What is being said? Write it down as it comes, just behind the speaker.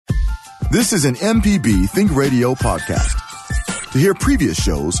This is an MPB Think Radio podcast. To hear previous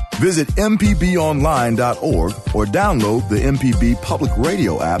shows, visit mpbonline.org or download the MPB Public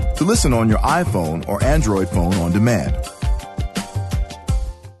Radio app to listen on your iPhone or Android phone on demand.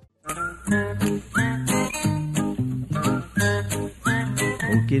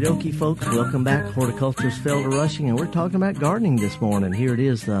 Okie dokie, folks. Welcome back. Horticulturist Felder Rushing, and we're talking about gardening this morning. Here it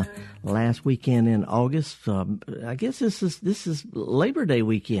is, the last weekend in August. I guess this is Labor Day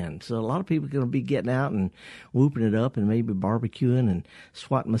weekend, so a lot of people are going to be getting out and whooping it up and maybe barbecuing and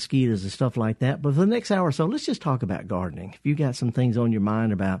swatting mosquitoes and stuff like that. But for the next hour or so, let's just talk about gardening. If you got some things on your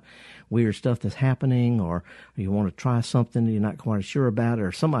mind about weird stuff that's happening, or you want to try something you're not quite sure about,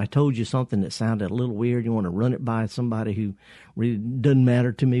 or somebody told you something that sounded a little weird, you want to run it by somebody who really doesn't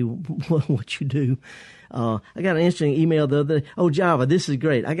matter to me what you do. I got an interesting email the other day. Oh, Java, this is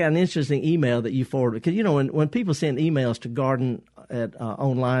great. I got an interesting email that you forwarded. Because, you know, when people send emails to garden at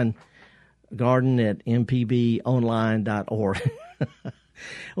online, garden at mpbonline.org.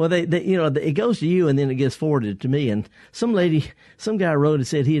 Well, they you know, it goes to you and then it gets forwarded to me. And some guy wrote and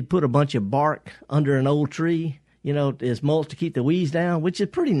said he had put a bunch of bark under an old tree, you know, as mulch to keep the weeds down, which is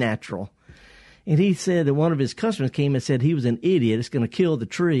pretty natural. And he said that one of his customers came and said he was an idiot. It's going to kill the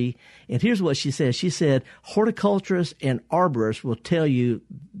tree. And here's what she said. She said, horticulturists and arborists will tell you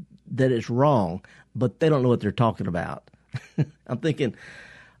that it's wrong, but they don't know what they're talking about. I'm thinking,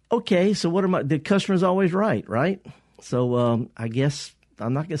 okay, so what am I? The customer's always right? So I guess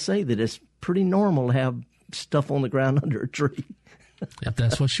I'm not going to say that it's pretty normal to have stuff on the ground under a tree. If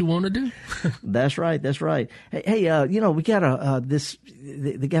that's what you want to do. That's right. Hey, you know, we got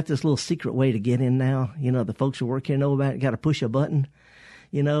they got this little secret way to get in now. You know, the folks who work here know about it. Got to push a button,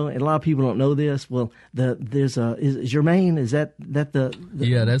 you know, and a lot of people don't know this. Well, is Germaine, is that the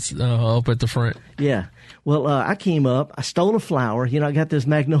yeah, that's up at the front. Yeah. Well, I came up, I stole a flower. You know, I got this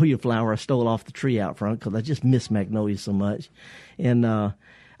magnolia flower I stole off the tree out front because I just miss magnolias so much. And I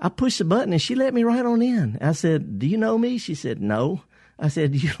pushed the button and she let me right on in. I said, do you know me? She said, no. I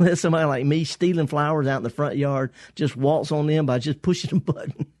said, you let somebody like me stealing flowers out in the front yard just waltz on in by just pushing a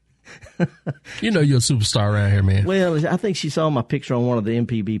button? You know you're a superstar around here, man. Well, I think she saw my picture on one of the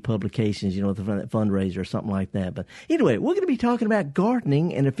MPB publications, you know, the fundraiser or something like that. But anyway, we're going to be talking about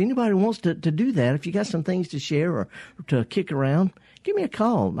gardening, and if anybody wants to do that, if you got some things to share or to kick around, give me a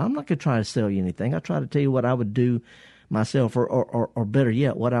call. I'm not going to try to sell you anything. I'll try to tell you what I would do myself, or better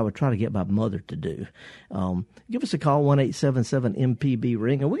yet, what I would try to get my mother to do. Give us a call,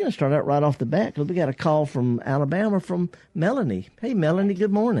 1-877-MPB-RING. And we're going to start out right off the bat because we got a call from Alabama from Melanie. Hey, Melanie,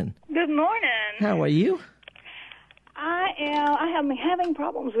 good morning. Good morning. How are you? I have been having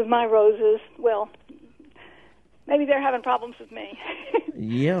problems with my roses. Well, maybe they're having problems with me.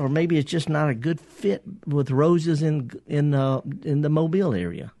 Yeah, or maybe it's just not a good fit with roses in the Mobile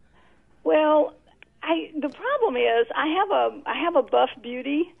area. Well, the problem is I have a Buff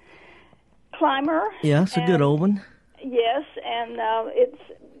Beauty climber. Yeah, it's a good old one. Yes, and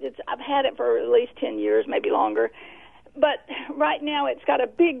it's I've had it for at least 10 years, maybe longer. But right now it's got a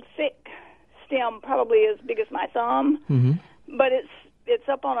big, thick stem, probably as big as my thumb. Mm-hmm. But it's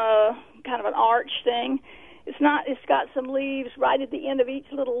up on a kind of an arch thing. It's got some leaves right at the end of each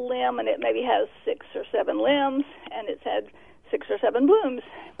little limb, and it maybe has 6 or 7 limbs, and it's had 6 or 7 blooms,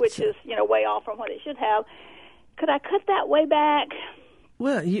 which is, you know, way off from what it should have. Could I cut that way back?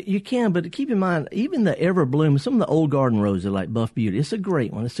 Well, you can, but keep in mind, even the Everbloom, some of the old garden roses like Buff Beauty, it's a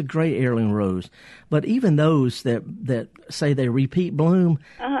great one. It's a great heirloom rose. But even those that say they repeat bloom,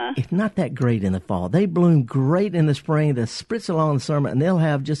 it's not that great in the fall. They bloom great in the spring, they spritz along the summer, and they'll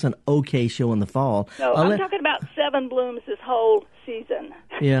have just an okay show in the fall. No, I'm talking about 7 blooms this whole season.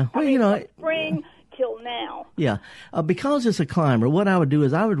 Yeah. Well, you know, spring till now. Yeah. Because it's a climber, what I would do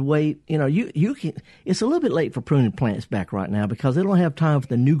is I would wait. You know, you can. It's a little bit late for pruning plants back right now because they don't have time for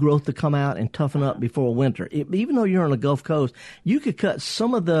the new growth to come out and toughen up before winter. Even though you're on the Gulf Coast, you could cut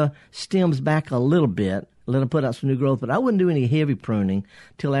some of the stems back a little bit, let them put out some new growth, but I wouldn't do any heavy pruning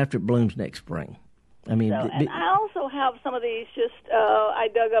till after it blooms next spring. I mean, and I also have some of these I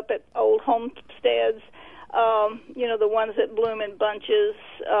dug up at old homesteads, you know, the ones that bloom in bunches,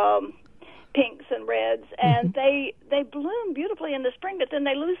 pinks and reds, and they bloom beautifully in the spring, but then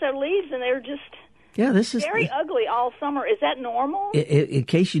they lose their leaves and they're just very ugly all summer. Is that normal? In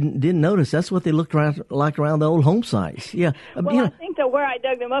case you didn't notice, that's what they looked like around the old home sites. Yeah. Well, I think think that where I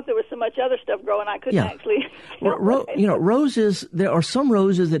dug them up, there was so much other stuff growing, I couldn't actually. Roses. There are some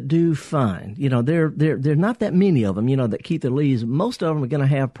roses that do fine. They're not that many of them. That keep their leaves. Most of them are going to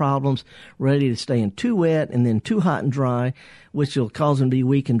have problems ready to stay in too wet and then too hot and dry, which will cause them to be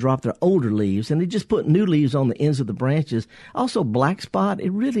weak and drop their older leaves. And they just put new leaves on the ends of the branches. Also, black spot.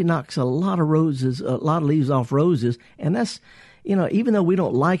 It really knocks a lot of leaves off roses, and that's. Even though we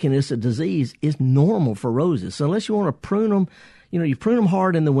don't like it, it's a disease, it's normal for roses. So unless you want to prune them, you prune them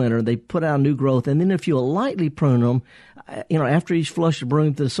hard in the winter, they put out new growth. And then if you lightly prune them, after each flush of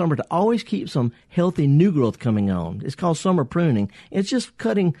broom through the summer, to always keep some healthy new growth coming on. It's called summer pruning. It's just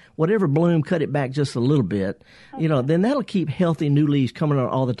cutting whatever bloom, cut it back just a little bit. Okay. Then that'll keep healthy new leaves coming on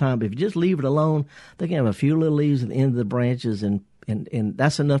all the time. But if you just leave it alone, they can have a few little leaves at the end of the branches, and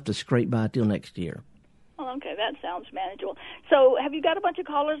that's enough to scrape by till next year. Okay, that sounds manageable. So have you got a bunch of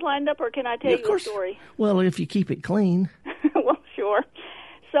callers lined up, or can I tell you a story? Well, if you keep it clean. Well, sure.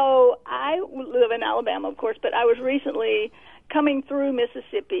 So I live in Alabama, of course, but I was recently coming through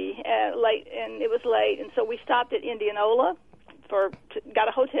Mississippi late, and it was late, and so we stopped at Indianola got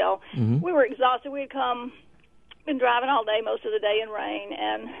a hotel. Mm-hmm. We were exhausted. We had been driving all day, most of the day in rain,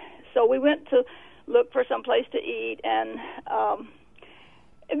 and so we went to look for some place to eat, and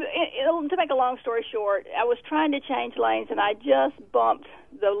to make a long story short, I was trying to change lanes, and I just bumped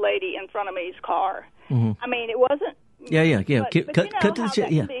the lady in front of me's car. Mm-hmm. I mean, it wasn't. Yeah. But cut to the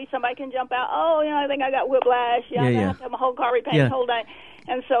chase. Yeah. Somebody can jump out. Oh, I think I got whiplash. I have to have my whole car repainted the whole day.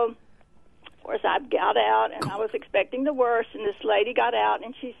 And so, of course, I got out, and I was expecting the worst. And this lady got out,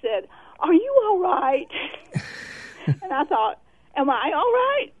 and she said, "Are you all right?" And I thought, "Am I all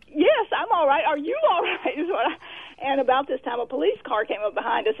right? Yes, I'm all right. Are you all right?" And about this time, a police car came up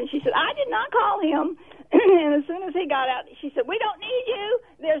behind us, and she said, "I did not call him." And as soon as he got out, she said, "We don't need you.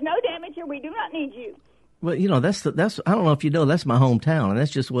 There's no damage here. We do not need you." Well, that's I don't know if you know, that's my hometown, and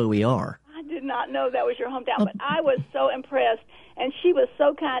that's just where we are. I did not know that was your hometown, but I was so impressed. And she was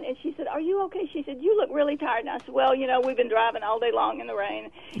so kind, and she said, "Are you okay?" She said, "You look really tired." And I said, "Well, we've been driving all day long in the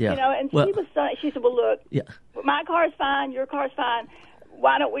rain." Yeah. And she said, "Well, look, my car's fine, your car's fine.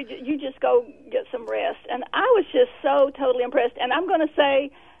 Why don't you just go get some rest?" And I was just so totally impressed. And I'm going to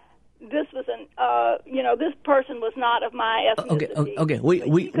say this was this person was not of my ethnicity. Okay.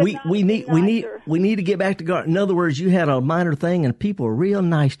 We need to get back to gardening. In other words, you had a minor thing, and people were real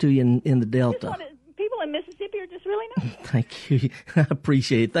nice to you in the Delta. People in Mississippi are just really nice. Thank you. I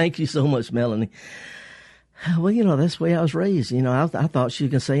appreciate it. Thank you so much, Melanie. Well, that's the way I was raised. I thought she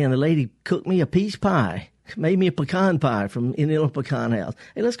was going to say, and the lady cooked me a peach pie. Made me a pecan pie from Indiana Pecan House.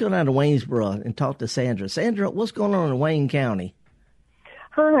 Hey, let's go down to Waynesboro and talk to Sandra. Sandra, what's going on in Wayne County?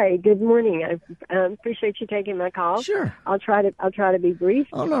 Hi, good morning. I appreciate you taking my call. Sure. I'll try to be brief.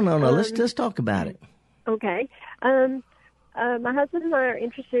 Oh, no. Let's talk about it. Okay. My husband and I are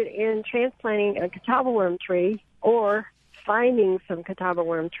interested in transplanting a catawba worm tree or finding some catawba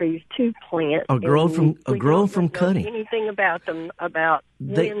worm trees to plant. Or grow from cutting. Anything about them?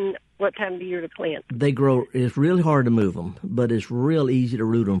 What time of the year to plant? They grow. It's really hard to move them, but it's real easy to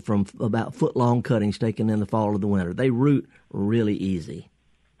root them from about foot-long cuttings taken in the fall or the winter. They root really easy.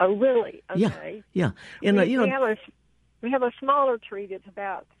 Oh, really? Okay. Yeah. And we have a smaller tree that's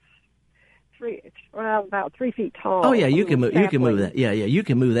about 3 feet tall. Oh yeah, you can move that. Yeah, you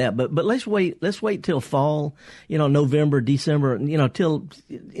can move that. But let's wait till fall. November, December. Till,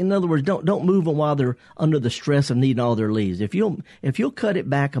 in other words, don't move them while they're under the stress of needing all their leaves. If you'll cut it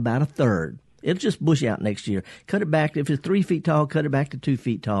back about a third, it'll just bush out next year. Cut it back. If it's 3 feet tall, cut it back to 2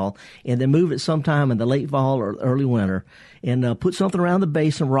 feet tall, and then move it sometime in the late fall or early winter, and put something around the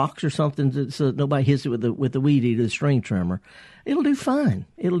base, some rocks or something, so that nobody hits it with the weed eater, the string trimmer. It'll do fine.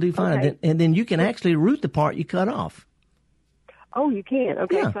 Okay. And then you can actually root the part you cut off. Oh, you can.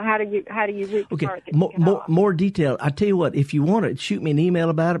 Okay. Yeah. So how do you root the part that you cut off? More detail. I tell you what, if you want to shoot me an email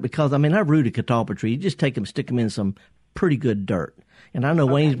about it, because I rooted catawba tree. You just take them, stick them in some pretty good dirt. And I know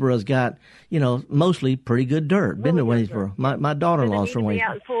Waynesboro's got, mostly pretty good dirt. Been to Waynesboro. My daughter-in-law's from Waynesboro. They need to be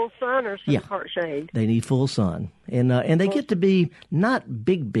out in full sun or some part shade. They need full sun. And they get to be not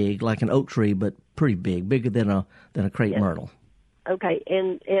big like an oak tree, but pretty big, bigger than a crepe myrtle. Okay,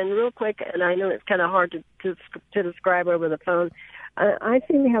 and real quick, and I know it's kind of hard to describe over the phone. I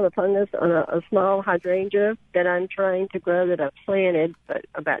seem to have a fungus on a small hydrangea that I'm trying to grow that I planted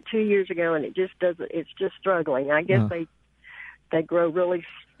about 2 years ago, and it's just struggling. I guess they grow really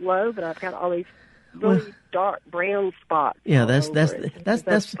slow, but I've got all these really dark brown spots. Yeah, that's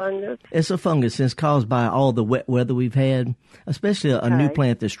fungus. It's a fungus, and it's caused by all the wet weather we've had, especially a new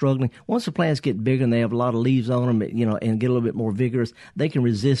plant that's struggling. Once the plants get bigger and they have a lot of leaves on them, and get a little bit more vigorous, they can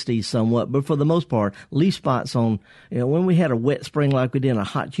resist these somewhat. But for the most part, leaf spots on, when we had a wet spring like we did, a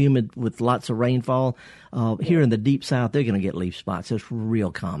hot, humid with lots of rainfall, here in the deep south, they're going to get leaf spots. It's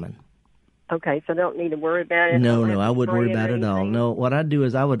real common. Okay, so I don't need to worry about it? No, I wouldn't worry about it at all. No, what I'd do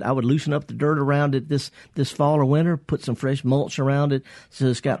is I would loosen up the dirt around it this fall or winter, put some fresh mulch around it so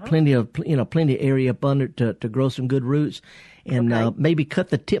it's got plenty of area up under it to grow some good roots, and maybe cut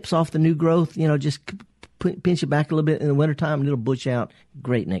the tips off the new growth, just pinch it back a little bit in the wintertime, and it'll bush out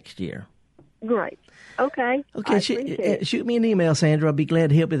great next year. Great. Okay. Shoot me an email, Sandra. I'll be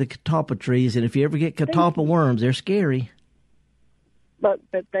glad to help you with the catalpa trees, and if you ever get catalpa worms, they're scary. But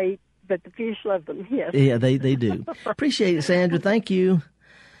the fish love them, yes. Yeah, they do. Appreciate it, Sandra. Thank you.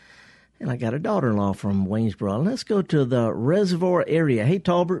 And I got a daughter-in-law from Waynesboro. Let's go to the reservoir area. Hey,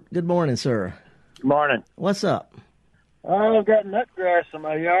 Talbert. Good morning, sir. Good morning. What's up? I've got nutgrass in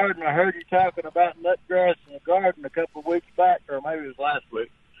my yard, and I heard you talking about nutgrass in the garden a couple of weeks back, or maybe it was last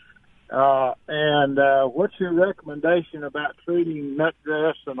week. And what's your recommendation about treating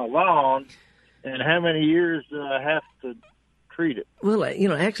nutgrass in a lawn, and how many years do I have to treat it? Well,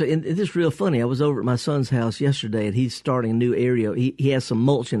 actually, and this is real funny. I was over at my son's house yesterday, and he's starting a new area. He has some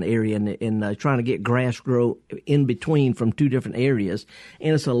mulch in the area and trying to get grass grow in between from two different areas.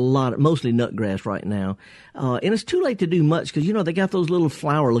 And it's mostly nutgrass right now. And it's too late to do much because, they got those little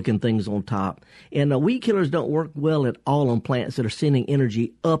flower-looking things on top. And weed killers don't work well at all on plants that are sending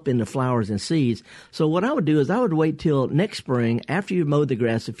energy up in the flowers and seeds. So what I would do is I would wait till next spring, after you've mowed the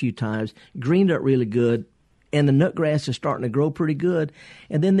grass a few times, greened up really good, and the nutgrass is starting to grow pretty good.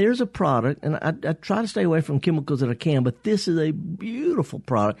 And then there's a product, and I try to stay away from chemicals that I can, but this is a beautiful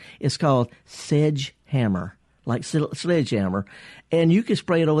product. It's called Sedge Hammer, like sledgehammer. And you can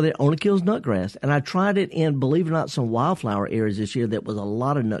spray it over there. It only kills nutgrass. And I tried it in, believe it or not, some wildflower areas this year that was a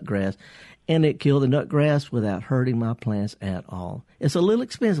lot of nutgrass. And it killed the nutgrass without hurting my plants at all. It's a little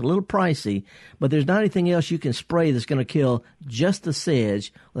expensive, a little pricey, but there's not anything else you can spray that's going to kill just the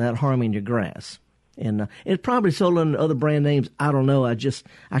sedge without harming your grass. And it's probably sold under other brand names. I don't know. I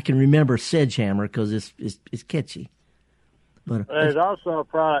can remember Sedgehammer because it's catchy. But there's also a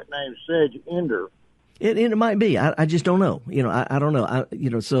product named Sedge Ender. It might be. I just don't know. I don't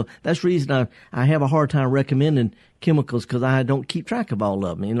know. So that's the reason I have a hard time recommending chemicals because I don't keep track of all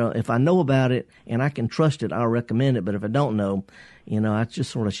of them. If I know about it and I can trust it, I'll recommend it. But if I don't know, I just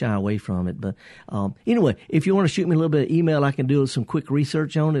sort of shy away from it. But anyway, if you want to shoot me a little bit of email, I can do some quick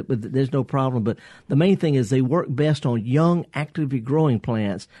research on it, but there's no problem. But the main thing is they work best on young, actively growing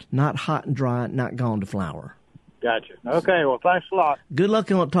plants, not hot and dry, not gone to flower. Gotcha. Okay, well, thanks a lot. Good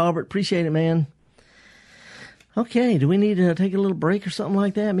luck on it, Talbert. Appreciate it, man. Okay, do we need to take a little break or something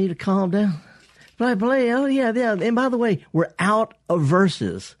like that? Me to calm down? Play. Oh, yeah. And by the way, we're out of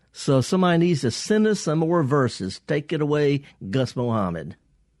verses. So somebody needs to send us some more verses. Take it away, Gus Mohammed.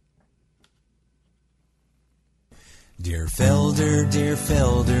 Dear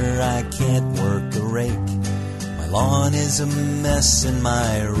Felder, I can't work a rake. My lawn is a mess and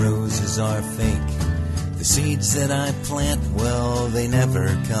my roses are fake. The seeds that I plant, well, they never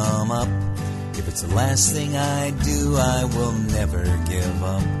come up. If it's the last thing I do, I will never give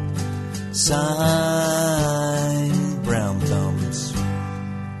up. Signed, Brown Thumbs.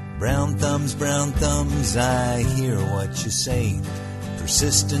 Brown thumbs, I hear what you say.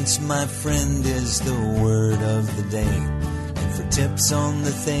 Persistence, my friend, is the word of the day. And for tips on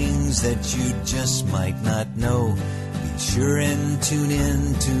the things that you just might not know, be sure and tune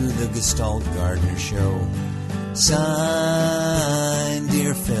in to the Gestalt Gardener Show. Signed,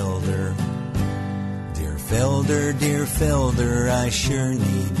 Dear Felder. Dear Felder, I sure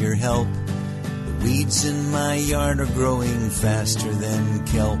need your help. The weeds in my yard are growing faster than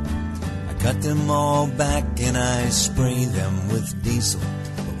kelp. I cut them all back and I spray them with diesel.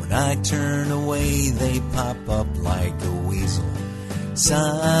 But when I turn away, they pop up like a weasel.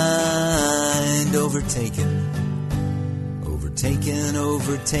 Signed, Overtaken.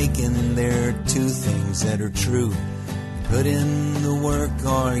 There are two things that are true. Put in the work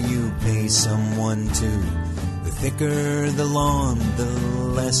or you pay someone to. The thicker the lawn, the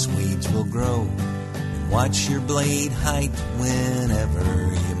less weeds will grow. And watch your blade height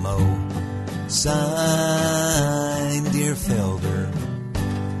whenever you mow. Signed, Dear Felder.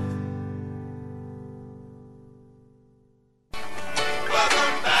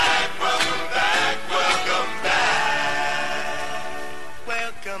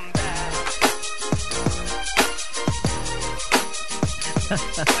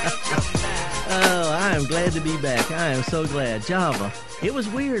 Oh, I am glad to be back. I am so glad. Java. It was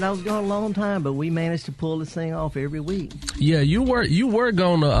weird. I was gone a long time, but we managed to pull this thing off every week. Yeah, you were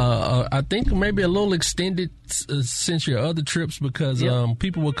going to, I think maybe a little extended since your other trips because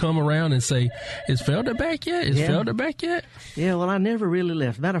people would come around and say, is Felder back yet? Is Felder back yet? Yeah, well, I never really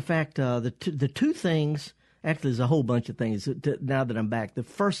left. Matter of fact, the two things, actually, there's a whole bunch of things now that I'm back. The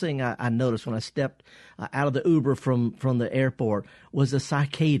first thing I noticed when I stepped out of the Uber from the airport was the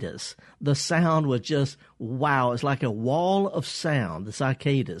cicadas. The sound was just, wow, it's like a wall of sound, the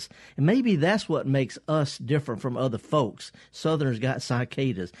cicadas. And maybe that's what makes us different from other folks. Southerners got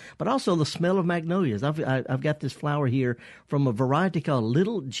cicadas. But also the smell of magnolias. I've got this flower here from a variety called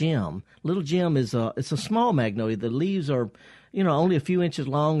Little Gem. Little Gem is it's a small magnolia. The leaves are only a few inches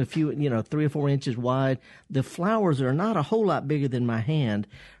long, a few, 3 or 4 inches wide. The flowers are not a whole lot bigger than my hand.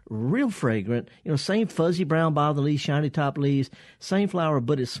 Real fragrant, same fuzzy brown bottom of the leaves, shiny top leaves, same flower,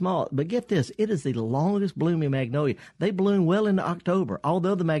 but it's small. But get this, it is the longest blooming magnolia. They bloom well into October,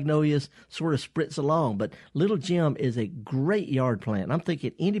 although the magnolias sort of spritz along. But Little Gem is a great yard plant. And I'm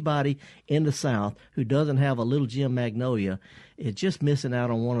thinking anybody in the South who doesn't have a Little Gem magnolia is just missing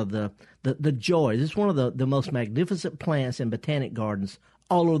out on one of the joys. It's one of the most magnificent plants in botanic gardens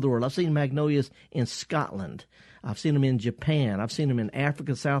all over the world. I've seen magnolias in Scotland. I've seen them in Japan. I've seen them in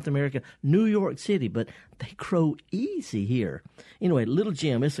Africa, South America, New York City, but they grow easy here. Anyway, Little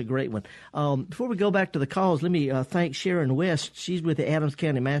Gem, it's a great one. Before we go back to the calls, let me thank Sharon West. She's with the Adams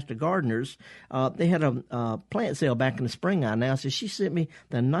County Master Gardeners. They had a plant sale back in the spring, I announced it. She sent me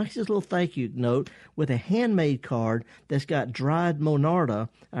the nicest little thank you note with a handmade card that's got dried Monarda,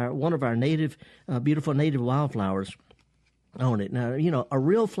 one of our native, beautiful native wildflowers, on it. Now, a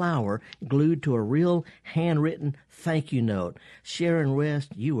real flower glued to a real handwritten thank you note. Sharon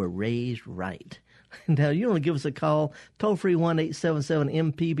West, you were raised right. Now, you want to give us a call, toll-free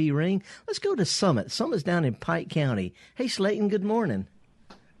 1-877-MPB-RING. Let's go to Summit. Summit's down in Pike County. Hey, Slayton, good morning.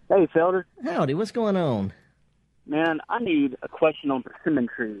 Hey, Felder. Howdy, what's going on? Man, I need a question on persimmon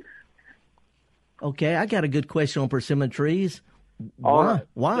trees. Okay, I got a good question on persimmon trees. All right.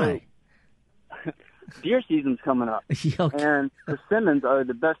 Why? So, deer season's coming up, okay. And persimmons are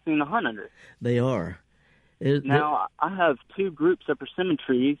the best thing to hunt under. They are. Now, I have 2 groups of persimmon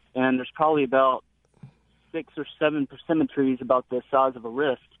trees, and there's probably about 6 or 7 persimmon trees about the size of a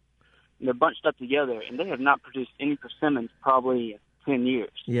wrist. And they're bunched up together, and they have not produced any persimmons probably in 10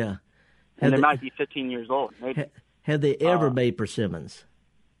 years. Yeah. And they might be 15 years old. Maybe. Have they ever made persimmons?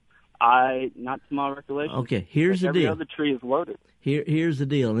 Not to my recollection. Okay, here's the deal. Every other tree is loaded. Here's the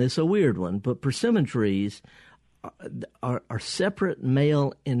deal, and it's a weird one, but persimmon trees are separate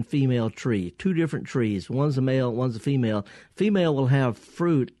male and female trees, 2 different trees. One's a male, one's a female. Female will have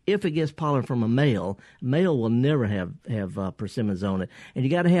fruit if it gets pollen from a male. Male will never have persimmons on it. And you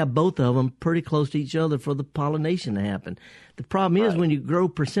got to have both of them pretty close to each other for the pollination to happen. The problem is when you grow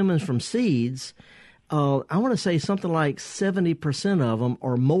persimmons from seeds, I want to say something like 70% of them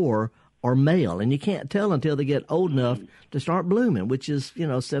or more are male, and you can't tell until they get old enough to start blooming, which is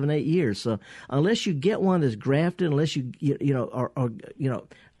 7-8 years. So unless you get one that's grafted, unless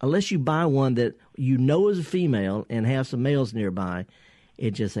unless you buy one that is a female and have some males nearby,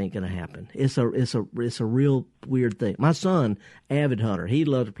 it just ain't going to happen. It's a real weird thing. My son, avid hunter, he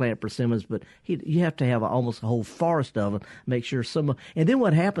loves to plant persimmons, but you have to have almost a whole forest of them. Make sure some, and then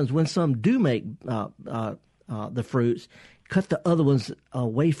what happens when some do make the fruits? Cut the other ones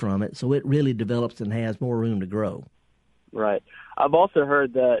away from it so it really develops and has more room to grow. Right. I've also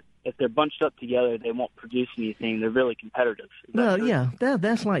heard that if they're bunched up together, they won't produce anything. They're really competitive. Well, yeah,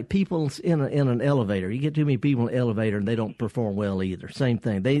 that's like people in an elevator. You get too many people in an elevator and they don't perform well either. Same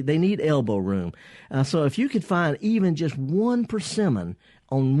thing. They need elbow room. So if you could find even just one persimmon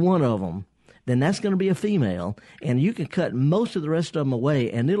on one of them, then that's going to be a female, and you can cut most of the rest of them away,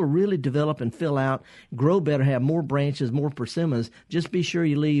 and it'll really develop and fill out, grow better, have more branches, more persimmons. Just be sure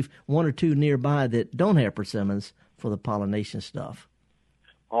you leave 1 or 2 nearby that don't have persimmons for the pollination stuff.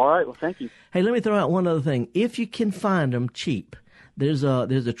 All right, well, thank you. Hey, let me throw out one other thing. If you can find them cheap, there's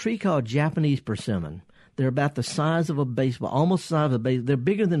a tree called Japanese persimmon. They're about the size of a baseball, almost the size of a baseball. They're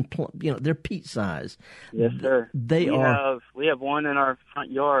bigger than, they're peat size. Yes, sir. We have one in our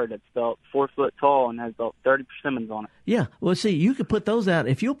front yard that's about 4 foot tall and has about 30 persimmons on it. Yeah. Well, see, you could put those out.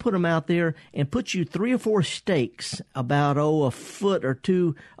 If you'll put them out there and put you 3 or 4 stakes about, a foot or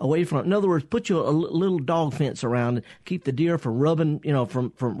 2 away from it. In other words, put you a little dog fence around it, keep the deer from rubbing,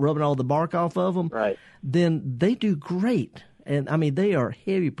 from rubbing all the bark off of them. Right. Then they do great. And, they are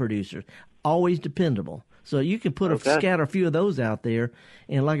heavy producers. Always dependable. So you can scatter a few of those out there,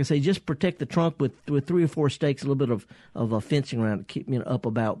 and like I say, just protect the trunk with 3 or 4 stakes, a little bit of fencing around it, keep up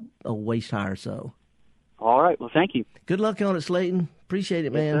about a waist high or so. All right. Well, thank you. Good luck on it, Slayton. Appreciate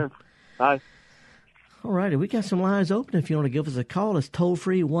it, man. Yes, sir. Bye. All righty, we got some lines open. If you want to give us a call, it's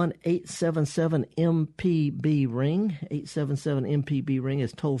toll-free, 1-877-MPB-RING. 877-MPB-RING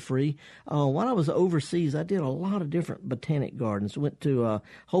is toll-free. While I was overseas, I did a lot of different botanic gardens. Went to a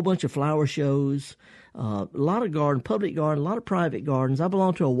whole bunch of flower shows, a lot of public garden, a lot of private gardens. I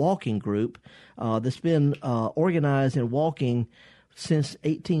belong to a walking group that's been organized in walking since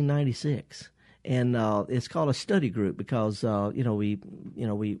 1896. And it's called a study group because we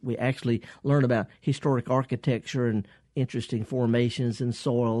actually learn about historic architecture and interesting formations and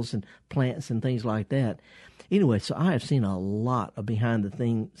soils and plants and things like that. Anyway, so I have seen a lot of behind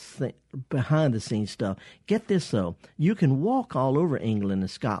the scenes stuff. Get this though, you can walk all over England and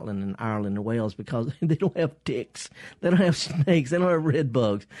Scotland and Ireland and Wales because they don't have ticks, they don't have snakes, they don't have red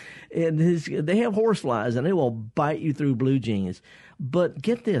bugs, and they have horseflies and they will bite you through blue jeans. But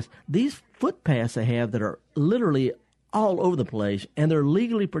get this, these footpaths they have that are literally all over the place, and they're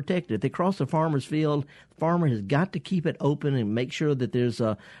legally protected. If they cross a farmer's field, the farmer has got to keep it open and make sure that there's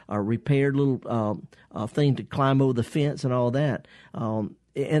a repaired little thing to climb over the fence and all that.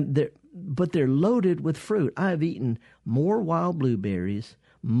 But they're loaded with fruit. I've eaten more wild blueberries,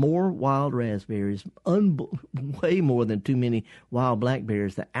 more wild raspberries, way more than too many wild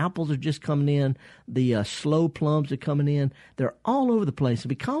blackberries. The apples are just coming in. The slow plums are coming in. They're all over the place. And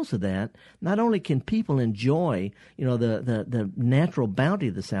because of that, not only can people enjoy, the natural bounty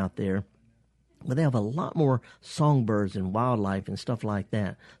that's out there, but they have a lot more songbirds and wildlife and stuff like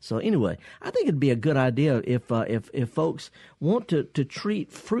that. So anyway, I think it'd be a good idea if folks want to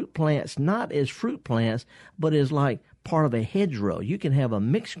treat fruit plants not as fruit plants, but as like part of a hedgerow. You can have a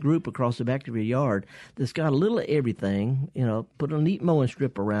mixed group across the back of your yard that's got a little of everything, put a neat mowing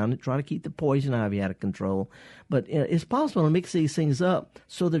strip around it, try to keep the poison ivy out of control. But it's possible to mix these things up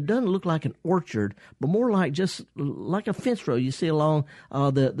so that it doesn't look like an orchard, but more like just like a fence row you see along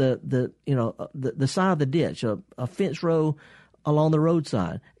the side of the ditch, a fence row along the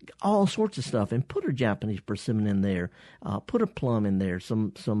roadside, all sorts of stuff, and put a Japanese persimmon in there, put a plum in there,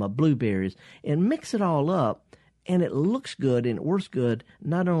 some blueberries, and mix it all up. And it looks good and it works good.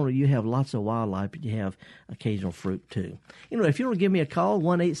 Not only you have lots of wildlife, but you have occasional fruit too. If you want to give me a call,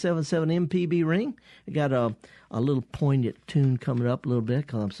 1-877-MPB-RING. I got a little poignant tune coming up a little bit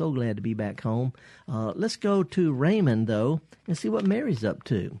because I'm so glad to be back home. Let's go to Raymond, though, and see what Mary's up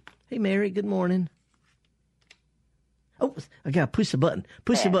to. Hey, Mary, good morning. Oh, I got to push the button.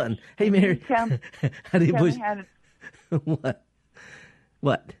 Push the button. Hey, Mary. How do you push?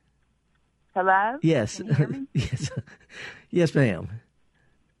 What? Hello? Yes. Can you hear me? Yes. Yes, ma'am.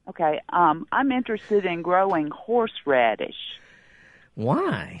 Okay. I'm interested in growing horseradish.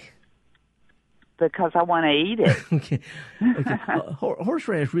 Why? Because I want to eat it. Okay.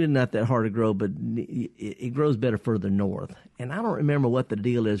 Horseradish is really not that hard to grow, but it grows better further north. And I don't remember what the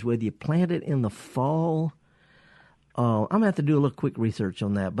deal is, whether you plant it in the fall. I'm going to have to do a little quick research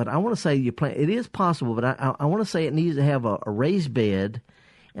on that. But I want to say it is possible, but I want to say it needs to have a raised bed,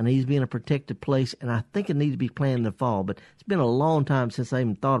 and it needs to be in a protected place, and I think it needs to be planted in the fall. But it's been a long time since I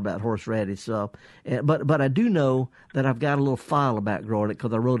even thought about horseradish. But I do know that I've got a little file about growing it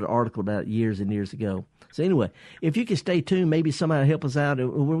because I wrote an article about it years and years ago. So anyway, if you can stay tuned, maybe somebody will help us out. We're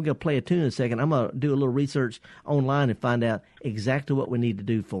going to play a tune in a second. I'm going to do a little research online and find out exactly what we need to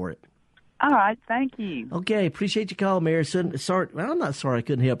do for it. All right, thank you. Okay, appreciate your call, Mary. Sorry, I'm not sorry I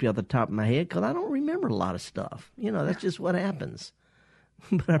couldn't help you off the top of my head because I don't remember a lot of stuff. That's just what happens.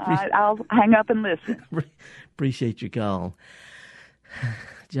 But all right, I'll hang up and listen. Appreciate your call.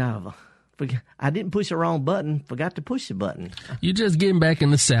 Java. I didn't push the wrong button. Forgot to push the button. You're just getting back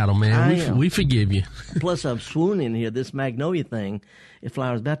in the saddle, man. We forgive you. Plus, I'm swooning here. This magnolia thing, if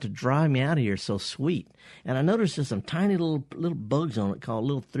I was about to drive me out of here, so sweet. And I noticed there's some tiny little bugs on it called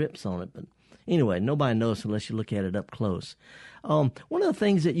little thrips on it. But anyway, nobody knows unless you look at it up close. One of the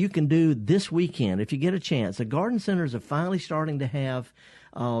things that you can do this weekend, if you get a chance, the garden centers are finally starting to have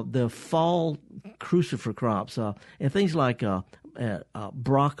the fall crucifer crops and things like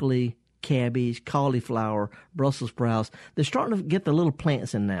broccoli, cabbage, cauliflower, Brussels sprouts. They're starting to get the little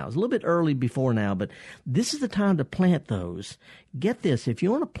plants in now. It's a little bit early before now, but this is the time to plant those. Get this, if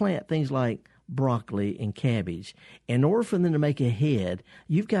you want to plant things like broccoli and cabbage, in order for them to make a head,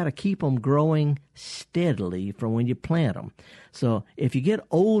 you've got to keep them growing steadily from when you plant them. So if you get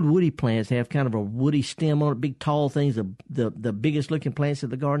old woody plants, they have kind of a woody stem on it, big tall things, the biggest looking plants at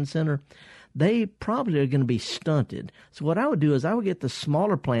the garden center, they probably are going to be stunted. So what I would do is I would get the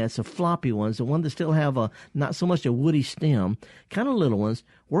smaller plants, the floppy ones, the ones that still have not so much a woody stem, kind of little ones,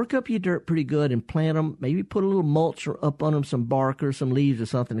 work up your dirt pretty good and plant them, maybe put a little mulch up on them, some bark or some leaves or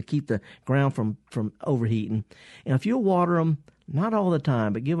something to keep the ground from overheating. And if you'll water them, not all the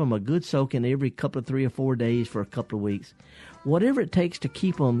time, but give them a good soaking every couple of 3 or 4 days for a couple of weeks. Whatever it takes to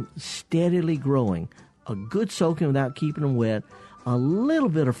keep them steadily growing, a good soaking without keeping them wet, a little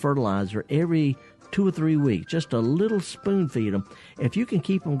bit of fertilizer every 2 or 3 weeks, just a little spoon feed them. If you can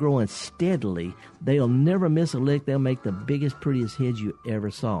keep them growing steadily, they'll never miss a lick. They'll make the biggest, prettiest heads you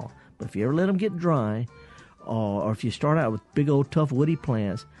ever saw. But if you ever let them get dry, or if you start out with big old tough woody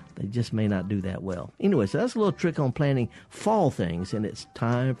plants, they just may not do that well. Anyway, so that's a little trick on planting fall things, and it's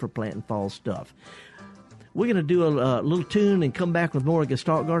time for planting fall stuff. We're going to do a little tune and come back with more at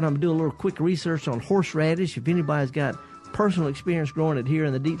Gestalt Garden. I'm going to do a little quick research on horseradish. If anybody's got personal experience growing it here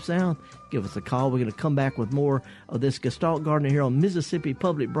in the Deep South, give us a call. We're going to come back with more of this Gestalt Garden here on Mississippi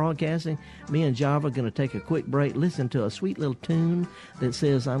Public Broadcasting. Me and Java are going to take a quick break, listen to a sweet little tune that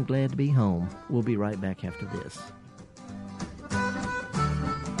says, "I'm glad to be home." We'll be right back after this.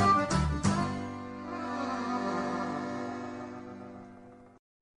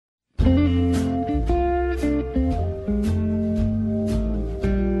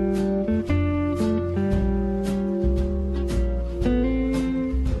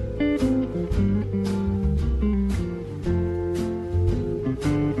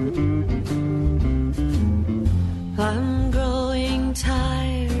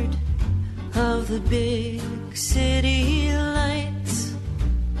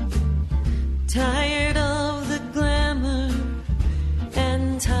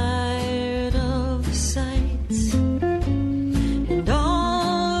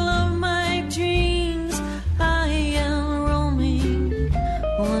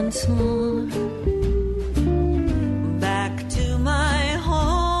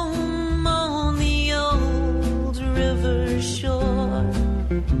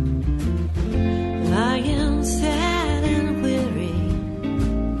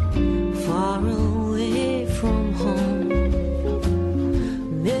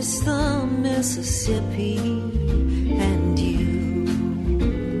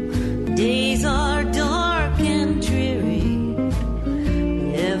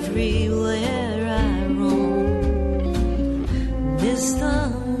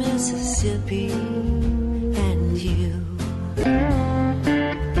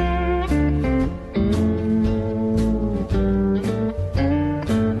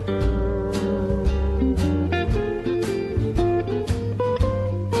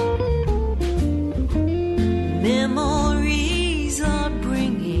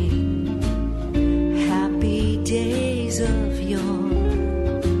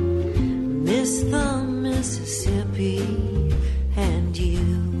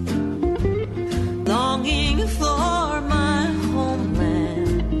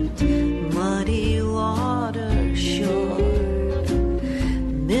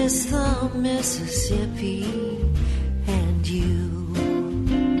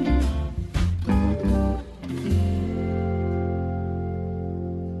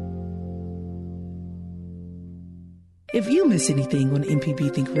 If you miss anything on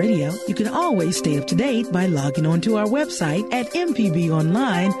MPB Think Radio, you can always stay up to date by logging on to our website at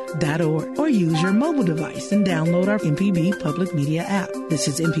mpbonline.org or use your mobile device and download our MPB Public Media app. This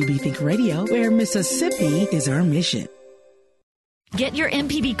is MPB Think Radio, where Mississippi is our mission. Get your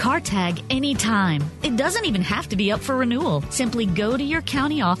MPB car tag anytime. It doesn't even have to be up for renewal. Simply go to your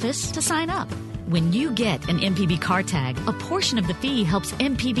county office to sign up. When you get an MPB car tag, a portion of the fee helps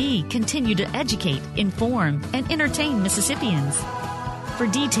MPB continue to educate, inform, and entertain Mississippians. For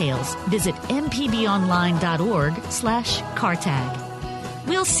details, visit mpbonline.org/cartag.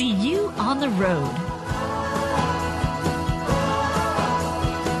 We'll see you on the road.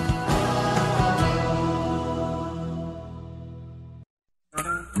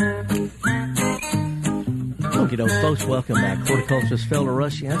 Folks, welcome back. Horticulturist Felder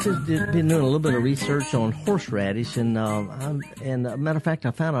Rushing. I've just been doing a little bit of research on horseradish, and matter of fact,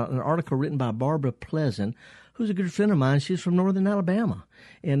 I found an article written by Barbara Pleasant, who's a good friend of mine. She's from northern Alabama,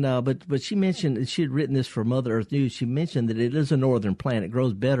 and but she mentioned she had written this for Mother Earth News. She mentioned that it is a northern plant. It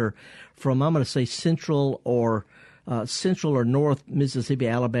grows better from, I'm going to say, central or north Mississippi,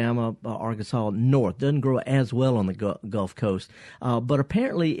 Alabama, Arkansas, north. Doesn't grow as well on the Gulf Coast. But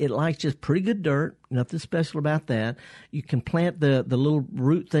apparently it likes just pretty good dirt. Nothing special about that. You can plant the little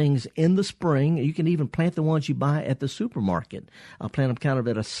root things in the spring. You can even plant the ones you buy at the supermarket. Plant them kind of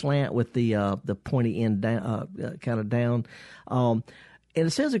at a slant with the pointy end down, kind of down. And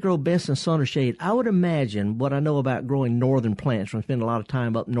it says they grow best in sun or shade. I would imagine what I know about growing northern plants, from spending a lot of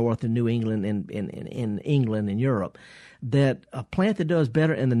time up north in New England and in England and Europe, that a plant that does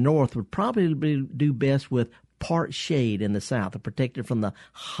better in the north would probably do best with part shade in the south, to protect it from the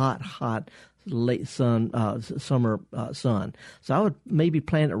hot late summer sun. So I would maybe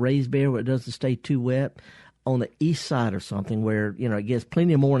plant a raised bed where it doesn't stay too wet on the east side or something, where it gets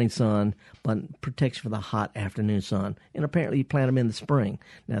plenty of morning sun but protection for the hot afternoon sun. And apparently you plant them in the spring.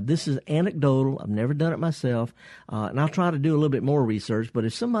 Now, this is anecdotal. I've never done it myself, and I'll try to do a little bit more research. But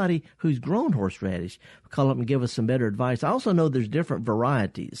if somebody who's grown horseradish will call up and give us some better advice. I also know there's different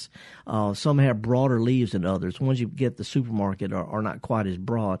varieties. Some have broader leaves than others. Ones you get at the supermarket are not quite as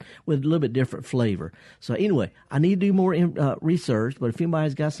broad, with a little bit different flavor. So anyway, I need to do more research. But if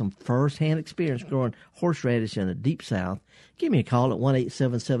anybody's got some first-hand experience growing horseradish in the deep south, give me a call at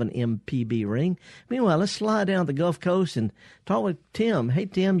 1-877-MPB-RING. Meanwhile, let's slide down the Gulf Coast and talk with Tim. Hey,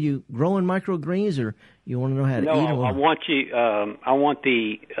 Tim, you growing microgreens, or you want to know how to eat them? No, I want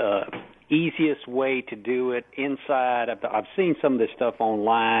the easiest way to do it inside. I've seen some of this stuff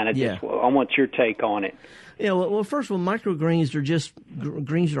online. I want your take on it. Yeah, well, first of all, microgreens are just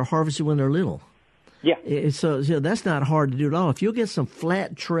greens that are harvested when they're little. Yeah. So that's not hard to do at all. If you'll get some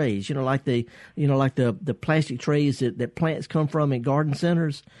flat trays, like the plastic trays that plants come from in garden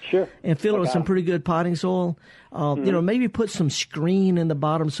centers. Sure. And fill it with some pretty good potting soil. Maybe put some screen in the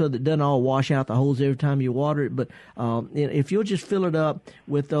bottom so that it doesn't all wash out the holes every time you water it. But if you'll just fill it up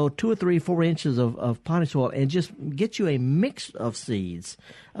with 2 or 3, 4 inches of potting soil and just get you a mix of seeds.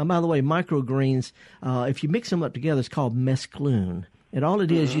 By the way, microgreens, if you mix them up together, it's called mesclun. And all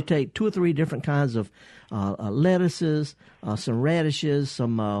it is, you take 2 or 3 different kinds of lettuces, some radishes,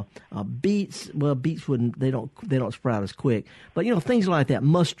 some beets. Well, beets they don't sprout as quick, but things like that.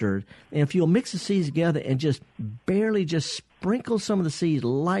 Mustard, and if you'll mix the seeds together and just barely sprinkle some of the seeds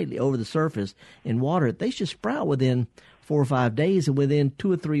lightly over the surface and water it, they should sprout within 4 or 5 days, and within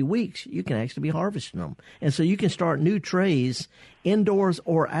 2 or 3 weeks, you can actually be harvesting them. And so you can start new trays, indoors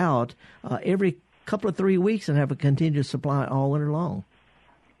or out, every couple of 3 weeks, and have a continuous supply all winter long.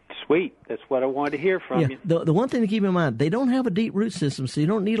 Sweet. That's what I wanted to hear from you. The one thing to keep in mind, they don't have a deep root system, so you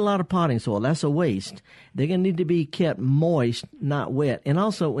don't need a lot of potting soil. That's a waste. They're going to need to be kept moist, not wet. And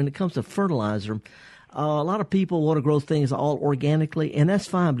also, when it comes to fertilizer, a lot of people want to grow things all organically, and that's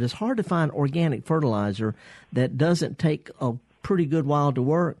fine, but it's hard to find organic fertilizer that doesn't take a pretty good while to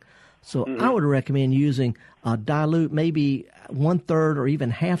work. So I would recommend using a dilute, maybe 1/3 or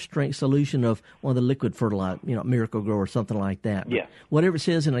even half-strength solution of one of the liquid fertilizer, Miracle-Gro or something like that. Yeah. But whatever it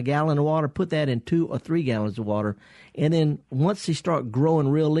says in a gallon of water, put that in 2 or 3 gallons of water. And then once they start growing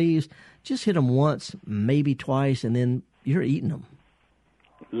real leaves, just hit them once, maybe twice, and then you're eating them.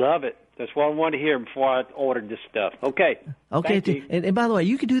 Love it. That's what I wanted to hear before I ordered this stuff. Okay. Okay. And by the way,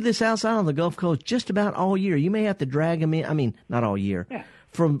 you can do this outside on the Gulf Coast just about all year. You may have to drag them in. I mean, not all year. Yeah.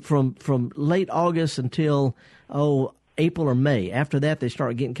 From late August until April or May. After that, they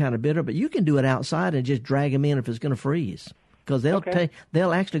start getting kind of bitter. But you can do it outside and just drag them in if it's going to freeze, because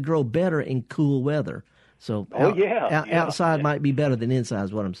they'll actually grow better in cool weather. So outside might be better than inside,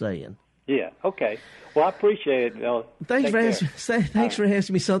 is what I'm saying. Yeah. Okay. Well, I appreciate it. Thanks for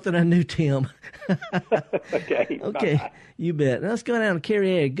asking me something I knew, Tim. Okay. Bye-bye. You bet. Let's go down to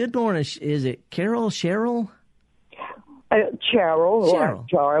Carrie. Good morning. Is it Carol? Cheryl? Cheryl. Like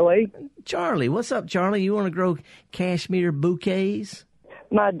Charlie. Charlie. What's up, Charlie? You want to grow cashmere bouquets?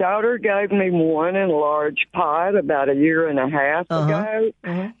 My daughter gave me one in a large pot about 1.5 years ago,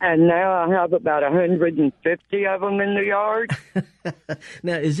 and now I have about 150 of them in the yard.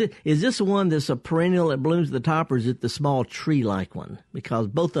 Now, is this one that's a perennial that blooms at the top, or is it the small tree-like one? Because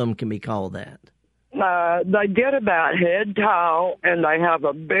both of them can be called that. They get about head tall, and they have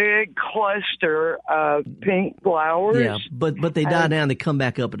a big cluster of pink flowers. Yeah, but they die down. They come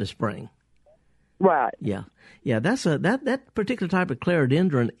back up in the spring. Right. Yeah. That's that particular type of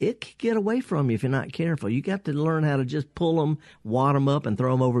clerodendron. It can get away from you if you're not careful. You got to learn how to just pull them, wad them up, and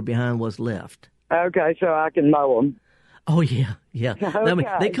throw them over behind what's left. Okay, so I can mow them. Oh yeah. Okay. I mean,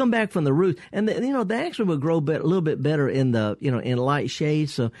 they come back from the root, and they actually will grow a little bit better in the in light shade.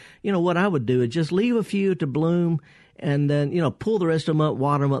 So what I would do is just leave a few to bloom, and then pull the rest of them up,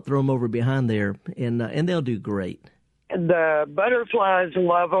 water them up, throw them over behind there, and they'll do great. The butterflies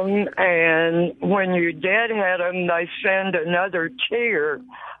love them, and when you deadhead them, they send another tier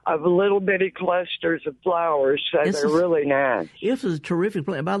of little bitty clusters of flowers, so they're really nice. This is a terrific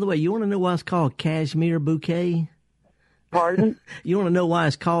plant. By the way, you want to know why it's called cashmere bouquet? Pardon? You want to know why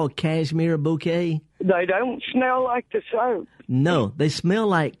it's called cashmere bouquet? They don't smell like the soap. No, they smell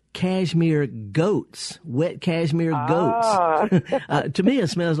like cashmere goats, wet cashmere goats. To me, it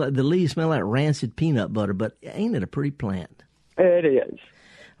smells like the leaves smell like rancid peanut butter, but ain't it a pretty plant? It is.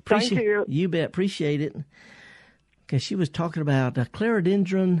 Thank you. You bet. Appreciate it. Because she was talking about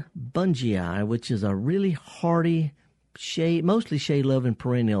Clerodendron bungii, which is a really hardy, mostly shade-loving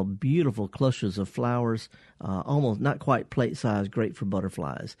perennial, beautiful clusters of flowers, almost not quite plate-sized, great for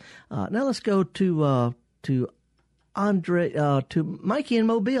butterflies. Now let's go to Mikey in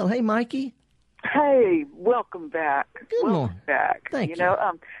Mobile. Hey, Mikey. Hey, welcome back. Good morning. Back. Thank you.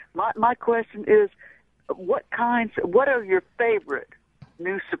 My question is, what are your favorite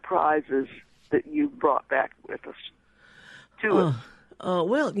new surprises that you brought back with us? Well,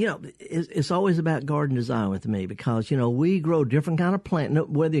 it's always about garden design with me because, we grow different kind of plant,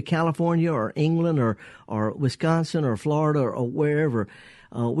 whether you're California or England or Wisconsin or Florida or wherever.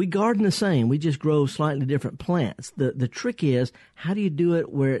 We garden the same. We just grow slightly different plants. The trick is, how do you do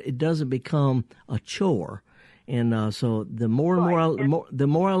it where it doesn't become a chore? And so the more I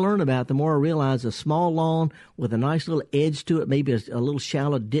learn about it, the more I realize a small lawn with a nice little edge to it, maybe a little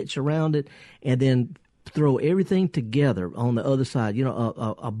shallow ditch around it, and then throw everything together on the other side,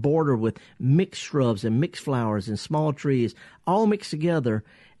 a border with mixed shrubs and mixed flowers and small trees, all mixed together,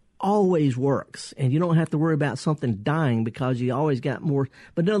 always works. And you don't have to worry about something dying because you always got more.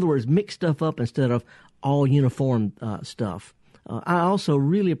 But in other words, mix stuff up instead of all uniform stuff. I also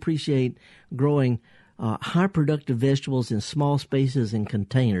really appreciate growing high productive vegetables in small spaces and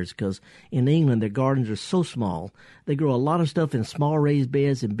containers because in England their gardens are so small. They grow a lot of stuff in small raised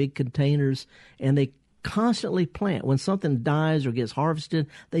beds in big containers, and they constantly plant. When something dies or gets harvested,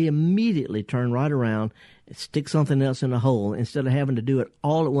 they immediately turn right around and stick something else in a hole instead of having to do it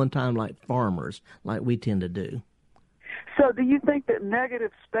all at one time like farmers, like we tend to do. So do you think that negative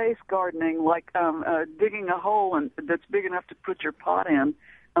space gardening, like digging a hole that's big enough to put your pot in,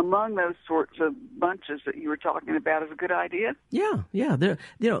 among those sorts of bunches that you were talking about, is a good idea? Yeah.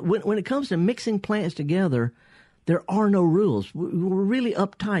 When it comes to mixing plants together, there are no rules. We're really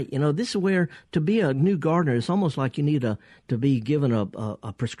uptight. This is where, to be a new gardener, it's almost like you need to be given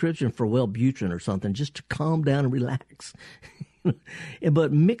a prescription for Wellbutrin or something just to calm down and relax.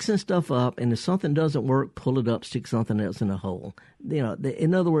 But mixing stuff up, and if something doesn't work, pull it up, stick something else in a hole.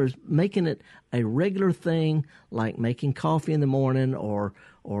 In other words, making it a regular thing, like making coffee in the morning or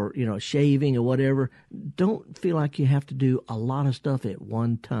shaving or whatever. Don't feel like you have to do a lot of stuff at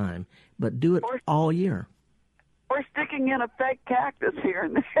one time, but do it all year. Or sticking in a fake cactus here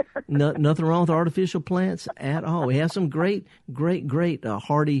and there. Nothing wrong with artificial plants at all. We have some great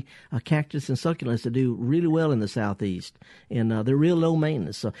hardy cactus and succulents that do really well in the Southeast, and they're real low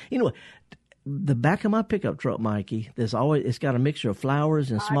maintenance. So anyway, the back of my pickup truck, Mikey, it's got a mixture of flowers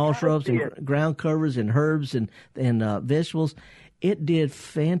and small shrubs and ground covers and herbs and vegetables. It did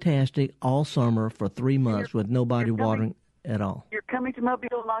fantastic all summer for 3 months with nobody watering at all. You're coming to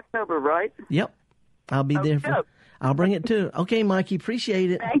Mobile in October, right? Yep. I'll be there. I'll bring it too. Okay, Mikey,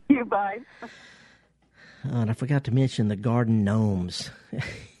 appreciate it. Thank you. Bye. And I forgot to mention the garden gnomes.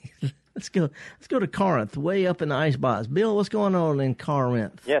 Let's go to Corinth, way up in the icebox. Bill, what's going on in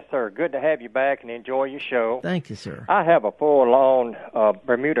Corinth? Yes, sir. Good to have you back and enjoy your show. Thank you, sir. I have a full lawn,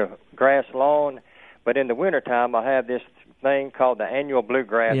 Bermuda grass lawn, but in the wintertime I have this thing called the annual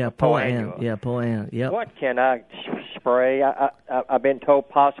bluegrass. Yeah, Poa annua. Yeah, Poa annua. Yep. What can I spray? I've been told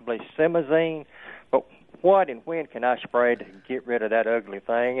possibly Simazine, but what and when can I spray to get rid of that ugly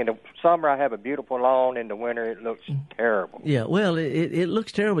thing? In the summer, I have a beautiful lawn. In the winter, it looks terrible. Yeah, well, it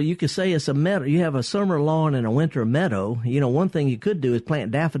looks terrible. You could say it's a meadow. You have a summer lawn and a winter meadow. One thing you could do is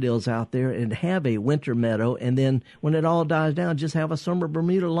plant daffodils out there and have a winter meadow, and then when it all dies down, just have a summer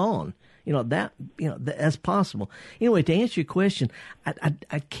Bermuda lawn. That's possible. Anyway, to answer your question,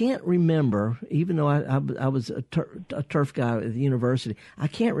 I can't remember, even though I was a turf guy at the university, I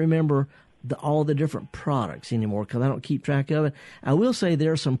can't remember all the different products anymore because I don't keep track of it. I will say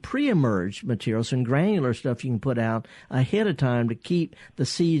there are some pre-emerged materials, some granular stuff you can put out ahead of time to keep the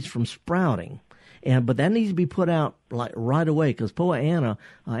seeds from sprouting. But that needs to be put out like right away because Poa annua,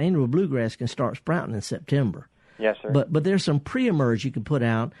 annual bluegrass, can start sprouting in September. Yes, sir. But there's some pre-emerge you can put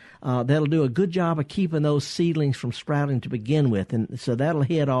out that'll do a good job of keeping those seedlings from sprouting to begin with, and so that'll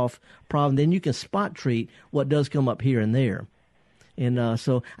head off problem. Then you can spot treat what does come up here and there. And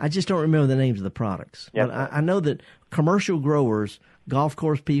so I just don't remember the names of the products. Yes, but I know that commercial growers, golf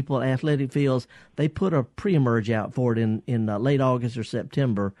course people, athletic fields, they put a pre-emerge out for it in late August or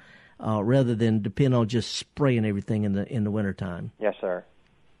September rather than depend on just spraying everything in the wintertime. Yes, sir.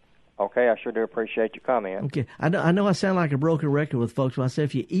 Okay, I sure do appreciate your comment. Okay, I know I sound like a broken record with folks, but I say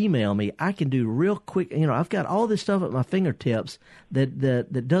if you email me, I can do real quick. I've got all this stuff at my fingertips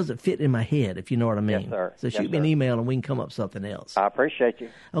that doesn't fit in my head, if you know what I mean. Yes, sir. So shoot me an email and we can come up with something else. I appreciate you.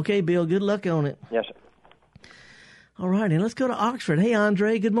 Okay, Bill, good luck on it. Yes, sir. All right, and let's go to Oxford. Hey,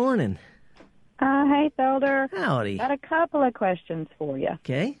 Andre, good morning. Hey, Felder. Howdy. Got a couple of questions for you.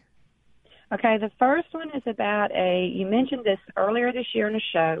 Okay, the first one is about you mentioned this earlier this year in a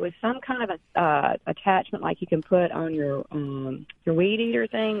show, with some kind of a attachment like you can put on your weed eater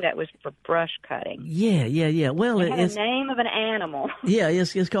thing that was for brush cutting. Yeah. Well, it had it's a name of an animal. Yeah,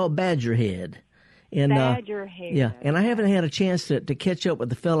 it's called badger head. And, badger head. Yeah, and I haven't had a chance to catch up with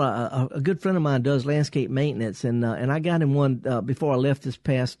the fella. A good friend of mine does landscape maintenance, and I got him one before I left this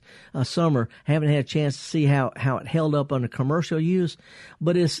past summer. Haven't had a chance to see how it held up under commercial use,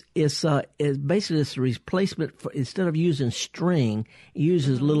 but it's basically it's a replacement for, instead of using string, it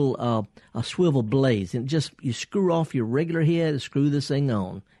uses little swivel blades, and just you screw off your regular head and screw this thing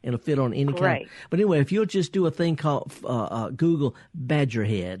on. It'll fit on any kind. But anyway, if you'll just do a thing called Google badger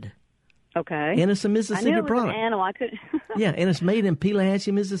head. Okay. And it's a Mississippi I knew it was product. an animal. I could. Yeah, and it's made in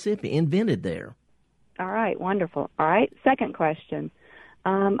Pelahatchie, Mississippi, invented there. All right, wonderful. All right, second question.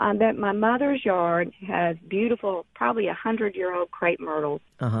 I bet my mother's yard has beautiful, probably 100-year-old crepe myrtles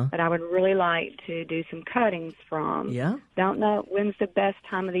that I would really like to do some cuttings from. Yeah? Don't know when's the best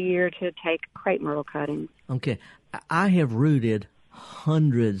time of the year to take crepe myrtle cuttings. Okay. I have rooted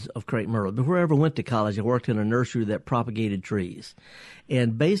hundreds of crepe myrtle. Before I ever went to college, I worked in a nursery that propagated trees.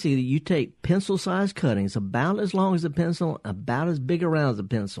 And basically, you take pencil-sized cuttings, about as long as a pencil, about as big around as a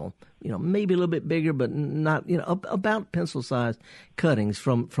pencil, maybe a little bit bigger, but not, about pencil-sized cuttings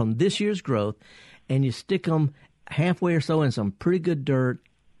from this year's growth, and you stick them halfway or so in some pretty good dirt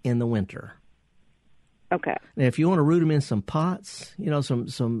in the winter. Okay. Now, if you want to root them in some pots,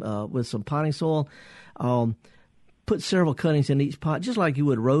 some with some potting soil, put several cuttings in each pot, just like you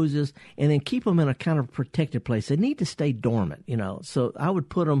would roses, and then keep them in a kind of protected place. They need to stay dormant, So I would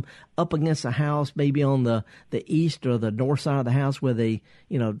put them up against the house, maybe on the east or the north side of the house where they,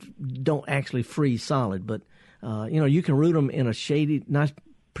 don't actually freeze solid. But, you can root them in a shady, nice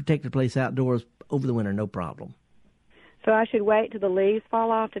protected place outdoors over the winter, no problem. So I should wait till the leaves fall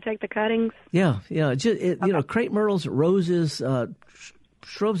off to take the cuttings? Yeah. Crepe myrtles, roses,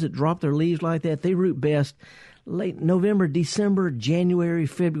 shrubs that drop their leaves like that, they root best late November, December, January,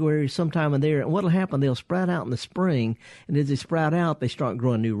 February, sometime in there. And what'll happen, they'll sprout out in the spring, and as they sprout out, they start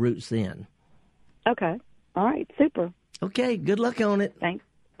growing new roots then. Okay. All right. Super. Okay. Good luck on it.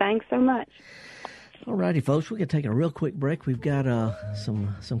 Thanks so much. All righty, folks. We're going to take a real quick break. We've got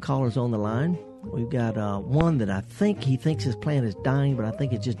some callers on the line. We've got one that I think he thinks his plant is dying, but I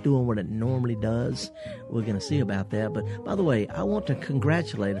think it's just doing what it normally does. We're going to see about that. But, by the way, I want to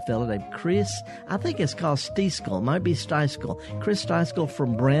congratulate a fellow named Chris. I think it's called Stieskel. It might be Stieskel. Chris Stieskel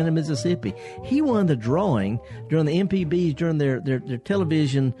from Brandon, Mississippi. He won the drawing during the MPBs, during their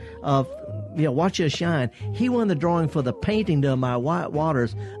television of, Watch Us Shine. He won the drawing for the painting to my white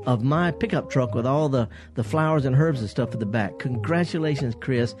waters of my pickup truck with all the flowers and herbs and stuff at the back. Congratulations,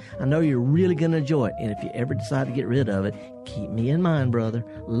 Chris. I know you're really going to enjoy it, and if you ever decide to get rid of it, keep me in mind, brother.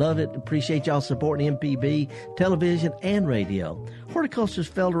 Love it. Appreciate y'all supporting MPB television and radio.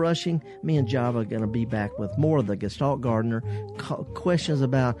 Horticulturist Felder Rushing. Me and Java are going to be back with more of the Gestalt Gardener, questions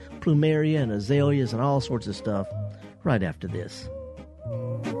about plumeria and azaleas and all sorts of stuff right after this.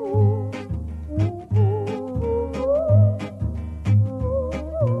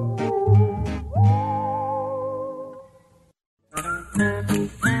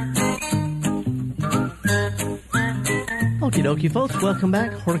 Okie dokie, folks. Welcome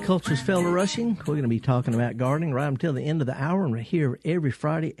back. Horticulturist Felder Rushing. We're going to be talking about gardening right until the end of the hour, and we're here every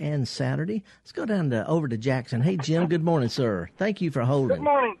Friday and Saturday. Let's go down over to Jackson. Hey, Jim. Good morning, sir. Thank you for holding. Good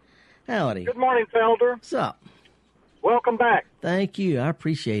morning. Howdy. Good morning, Felder. What's up? Welcome back. Thank you. I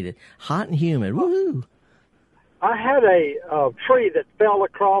appreciate it. Hot and humid. Woohoo! I had a tree that fell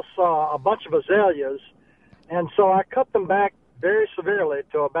across a bunch of azaleas, and so I cut them back very severely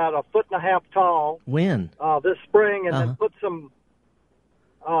to about 1.5 feet tall. When? This spring, and then put some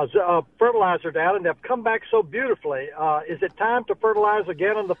fertilizer down, and they've come back so beautifully. Is it time to fertilize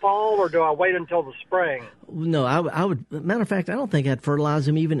again in the fall, or do I wait until the spring? No, I would. Matter of fact, I don't think I'd fertilize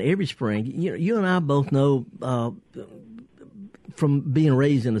them even every spring. You and I both know from being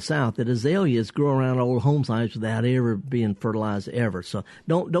raised in the South that azaleas grow around old home sites without ever being fertilized ever. So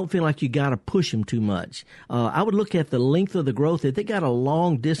don't feel like you got to push them too much. I would look at the length of the growth. If they got a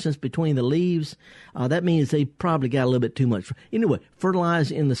long distance between the leaves, that means they probably got a little bit too much. Anyway,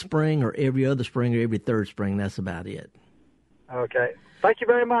 fertilize in the spring or every other spring or every third spring. That's about it. Okay. Thank you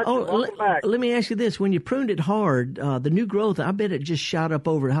very much. Welcome back. Let me ask you this. When you pruned it hard, the new growth, I bet it just shot up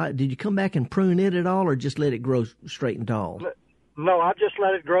over high. Did you come back and prune it at all, or just let it grow straight and tall? No, I just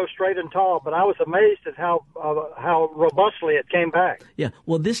let it grow straight and tall, but I was amazed at how robustly it came back. Yeah.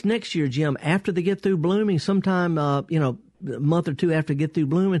 Well, this next year, Jim, after they get through blooming, sometime, a month or two after they get through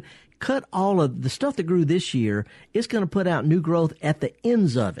blooming, cut all of the stuff that grew this year. It's going to put out new growth at the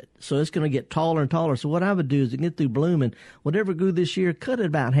ends of it. So it's going to get taller and taller. So what I would do is to get through blooming, whatever grew this year, cut it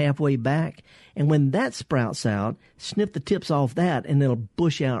about halfway back. And when that sprouts out, snip the tips off that, and it'll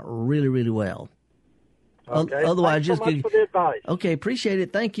bush out really, really well. Okay. Otherwise, Thanks so much for the advice. Okay, appreciate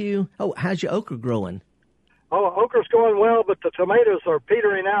it. Thank you. Oh, how's your okra growing? Oh, okra's going well, but the tomatoes are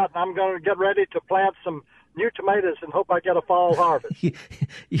petering out, and I'm going to get ready to plant some new tomatoes and hope I get a fall harvest.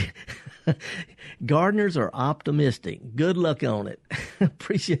 Gardeners are optimistic. Good luck on it.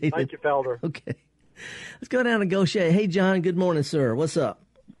 Appreciate it. Thank you, Felder. Okay. Let's go down to Goshen. Hey, John, good morning, sir. What's up?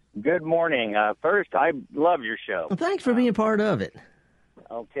 Good morning. First, I love your show. Well, thanks for being part of it.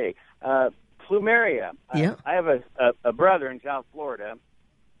 Okay. Plumeria. Yeah. I have a brother in South Florida,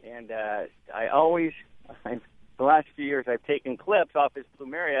 and I always, the last few years, I've taken clips off his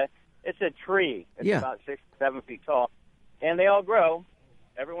Plumeria. It's a tree. It's about 6 to 7 feet tall, and they all grow.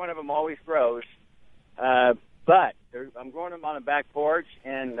 Every one of them always grows. But I'm growing them on the back porch,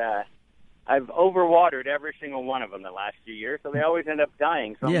 and I've overwatered every single one of them the last few years, so they always end up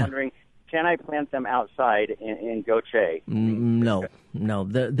dying. So I'm wondering, can I plant them outside in Goshen? No.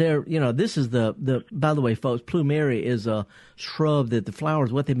 They're this is the by the way, folks, Plumeria is a shrub that the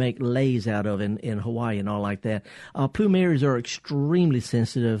flowers, what they make leis out of in Hawaii and all like that. Plumerias are extremely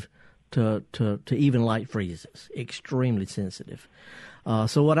sensitive to even light freezes, extremely sensitive.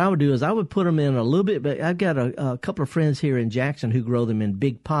 So what I would do is I would put them in a little bit, but I've got a couple of friends here in Jackson who grow them in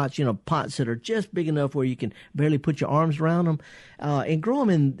big pots, pots that are just big enough where you can barely put your arms around them, and grow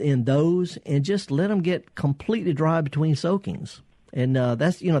them in those and just let them get completely dry between soakings. And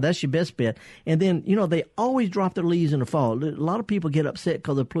that's your best bet. And then, they always drop their leaves in the fall. A lot of people get upset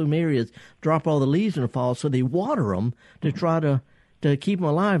because the plumerias drop all the leaves in the fall, so they water them to try to keep them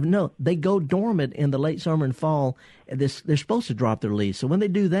alive. No, they go dormant in the late summer and fall. They're supposed to drop their leaves. So when they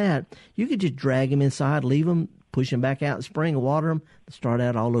do that, you could just drag them inside, leave them, push them back out in spring, water them, start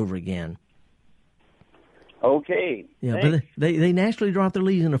out all over again. Okay. Yeah, thanks. But they naturally drop their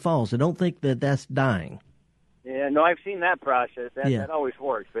leaves in the fall, so don't think that that's dying. Yeah, no, I've seen that process. That always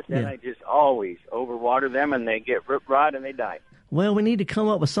works. But then I just always overwater them, and they get rip rot and they die. Well, we need to come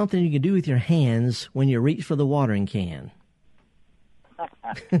up with something you can do with your hands when you reach for the watering can.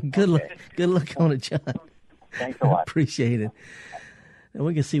 Good luck on it, John. Thanks a lot. Appreciate it. And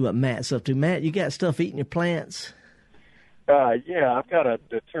we can see what Matt's up to. Matt, you got stuff eating your plants? Yeah, I've got a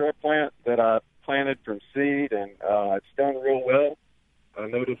datura plant that I planted from seed, and it's done real well. I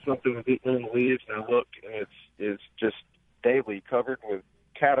noticed something was eating in the leaves, and I looked, and it's just daily covered with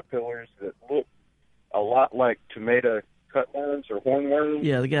caterpillars that look a lot like tomato cutworms or hornworms.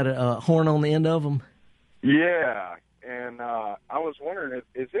 Yeah, they got a horn on the end of them. Yeah, and I was wondering,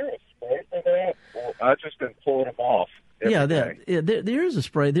 is there a spray for that? Or I've just been pulling them off. Yeah, there is a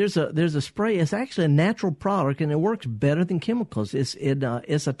spray. There's a spray. It's actually a natural product, and it works better than chemicals. It's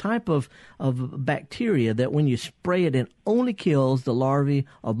a type of bacteria that when you spray it, it only kills the larvae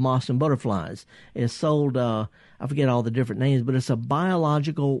of moths and butterflies. It's sold. I forget all the different names, but it's a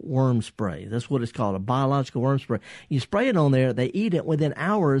biological worm spray. That's what it's called, a biological worm spray. You spray it on there, they eat it. Within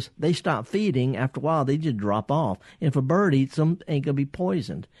hours, they stop feeding. After a while, they just drop off. And if a bird eats them, they ain't gonna be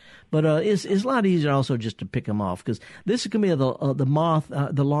poisoned. But it's a lot easier also just to pick them off, because this is gonna be the moth,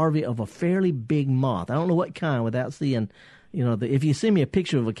 the larvae of a fairly big moth. I don't know what kind without seeing. If you send me a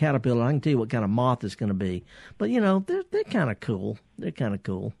picture of a caterpillar, I can tell you what kind of moth it's going to be. But they're kind of cool. They're kind of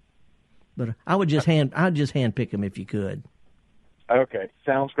cool. But I'd just hand pick them if you could. Okay,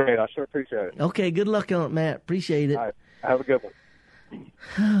 sounds great. I sure appreciate it. Okay, good luck on it, Matt. Appreciate it. All right, have a good one.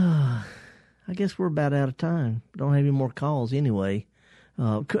 I guess we're about out of time. Don't have any more calls anyway.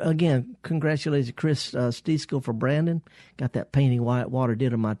 Again, congratulations to Chris Stieskel for Brandon. Got that painting white water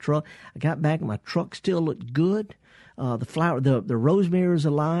did on my truck. I got back and my truck still looked good. The rosemary is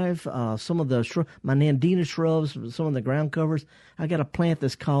alive. Some of my Nandina shrubs, some of the ground covers. I got a plant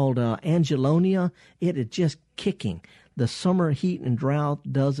that's called Angelonia. It is just kicking. The summer heat and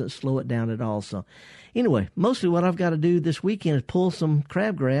drought doesn't slow it down at all. So anyway, mostly what I've got to do this weekend is pull some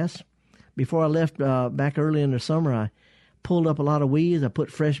crabgrass. Before I left back early in the summer, I pulled up a lot of weeds. I put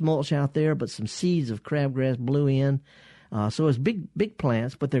fresh mulch out there, but some seeds of crabgrass blew in. So it's big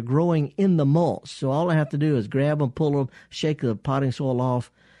plants, but they're growing in the mulch. So all I have to do is grab them, pull them, shake the potting soil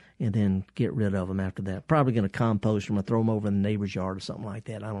off, and then get rid of them after that. Probably going to compost them or throw them over in the neighbor's yard or something like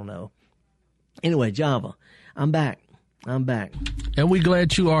that. I don't know. Anyway, Java, I'm back. And we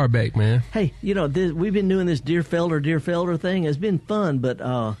glad you are back, man. Hey, we've been doing this Dear Felder thing. It's been fun, but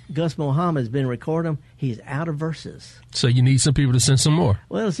Gus Mohammed has been recording them. He's out of verses. So you need some people to send some more.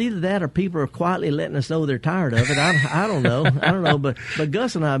 Well, it's either that or people are quietly letting us know they're tired of it. I don't know. But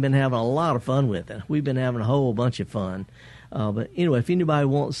Gus and I have been having a lot of fun with it. We've been having a whole bunch of fun. But anyway, if anybody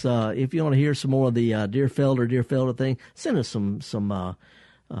wants, if you want to hear some more of the Dear Felder thing, send us some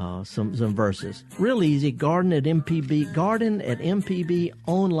verses. Real easy. Garden at mpbonline.org.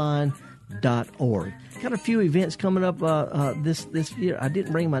 Got a few events coming up this year. I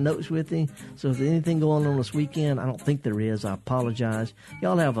didn't bring my notes with me, so if there's anything going on this weekend, I don't think there is. I apologize.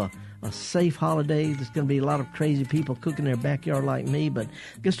 Y'all have a safe holiday. There's going to be a lot of crazy people cooking in their backyard like me, but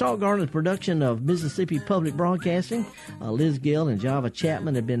Gestalt Garden is a production of Mississippi Public Broadcasting. Liz Gill and Java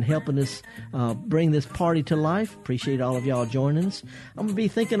Chapman have been helping us bring this party to life. Appreciate all of y'all joining us. I'm going to be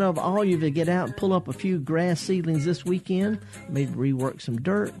thinking of all of you to get out and pull up a few grass seedlings this weekend, maybe rework some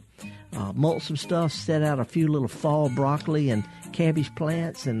dirt, mulch some stuff, set out a few little fall broccoli and cabbage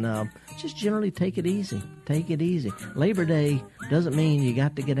plants, and just generally take it easy. Labor Day doesn't mean you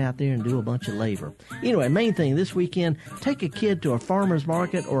got to get out there and do a bunch of labor. Anyway, main thing this weekend, take a kid to a farmer's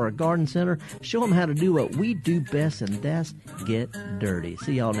market or a garden center. Show them how to do what we do best, and that's get dirty.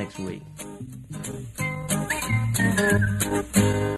 See y'all next week.